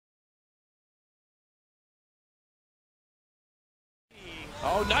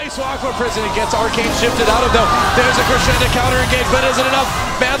Oh, nice Aqua Prison. He gets Arcane shifted out of though. There's a Crescendo counter engage, but isn't enough.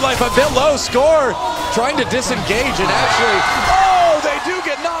 Madlife a bit low. Score trying to disengage and actually, oh, they do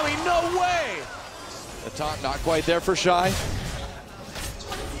get Nami. No way. The top not quite there for Shy.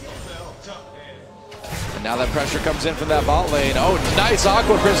 And now that pressure comes in from that bot lane. Oh, nice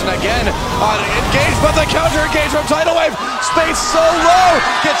Aqua Prison again. Engage, but the counter engage from Tidal Wave. Space so low.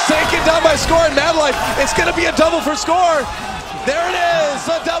 Gets taken down by Score and Madlife. It's going to be a double for Score. There it is,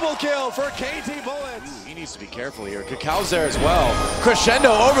 a double kill for KT Bullets. Ooh, he needs to be careful here. Cacau's there as well.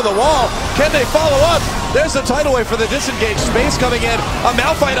 Crescendo over the wall. Can they follow up? There's the tidal wave for the disengage. Space coming in. A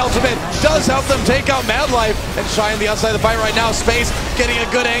Malphite ultimate does help them take out Madlife. And Shy on the outside of the fight right now. Space getting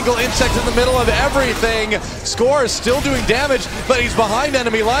a good angle. Insect in the middle of everything. Score is still doing damage, but he's behind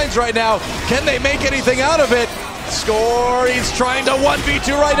enemy lines right now. Can they make anything out of it? Score, he's trying to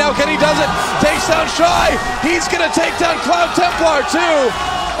 1v2 right now. Can he does it? Takes down Shy. He's gonna take down Cloud Templar too.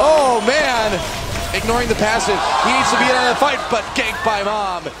 Oh man, ignoring the passive. He needs to be in on the fight, but ganked by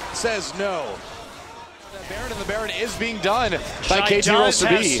Mom says no. Baron, and the Baron is being done by KT Rolls to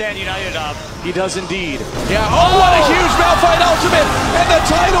be. Stand United up. He does indeed. Yeah, oh, what a huge Malphite ultimate, and the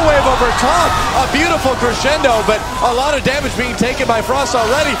tidal wave over top. A beautiful crescendo, but a lot of damage being taken by Frost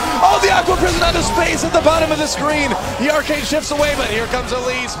already. Oh, the Aqua Prison onto Space at the bottom of the screen. The arcane shifts away, but here comes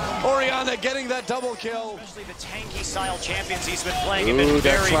Elise. Orianna getting that double kill. Especially the tanky style champions he's been playing. Ooh,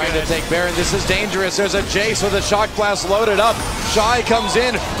 they're trying to take Baron. This is dangerous. There's a Jace with a shock blast loaded up. Shy comes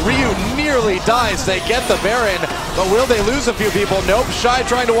in. Ryu nearly dies. They get the Baron, but will they lose a few people? Nope. Shy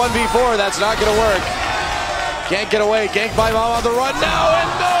trying to 1v4. That's not going to work. Can't get away. Gank by Mom on the run now, and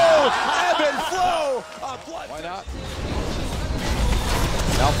no! Ebb and flow. Why not?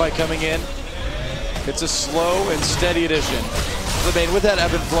 Malphite coming in. It's a slow and steady addition. The main with that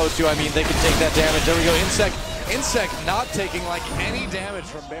ebb and flow too. I mean, they can take that damage. There we go. Insect not taking like any damage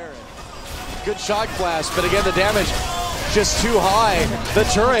from Baron. Good shock blast, but again the damage just too high. The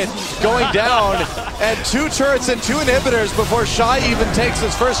turret going down, and 2 turrets and 2 inhibitors before Shy even takes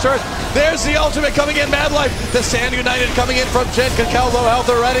his first turret. There's the ultimate coming in, Madlife. The Stand United coming in from Jen. Cacao low health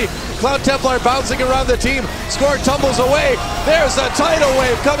already. Cloud Templar bouncing around the team. Score tumbles away. There's the tidal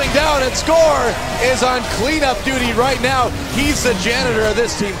wave coming down, and Score is on cleanup duty right now. He's the janitor of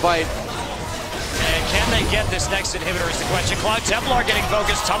this team fight. And can they get this next inhibitor is the question. Cloud Templar getting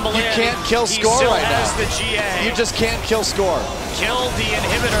focused, tumble in. You can't kill Score right now. He still has the GA. You just can't kill Score. Kill the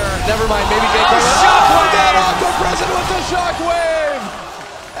inhibitor. Never mind, maybe get Shockwave! that Aqua Prison with the Shockwave!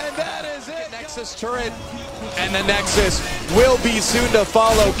 And that is it. Nexus turret. And the Nexus will be soon to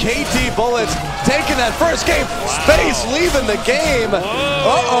follow. KT Bullets taking that first game. Wow. Space leaving the game.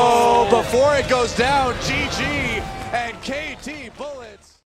 Uh-oh, before it goes down, GG.